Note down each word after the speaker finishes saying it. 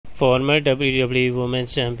Former WWE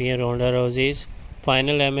Women's Champion Ronda Rousey's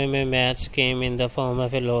final MMA match came in the form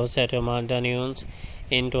of a loss at Amanda Nunes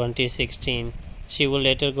in 2016. She would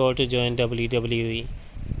later go to join WWE.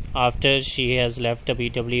 After she has left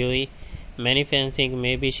WWE, many fans think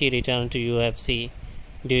maybe she returned to UFC.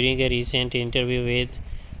 During a recent interview with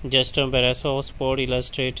Justin Barrasso of Sport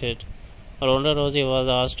Illustrated, Ronda Rousey was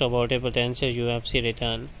asked about a potential UFC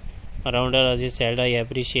return. Ronda Rousey said, "I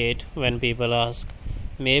appreciate when people ask.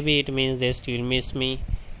 Maybe it means they still miss me.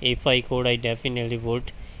 If I could, I definitely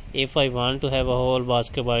would. If I want to have a whole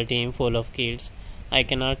basketball team full of kids, I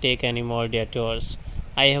cannot take any more detours.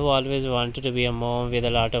 I have always wanted to be a mom with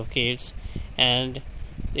a lot of kids, and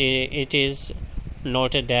it is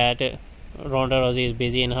noted that Ronda Rousey is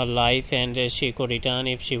busy in her life and she could return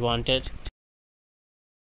if she wanted."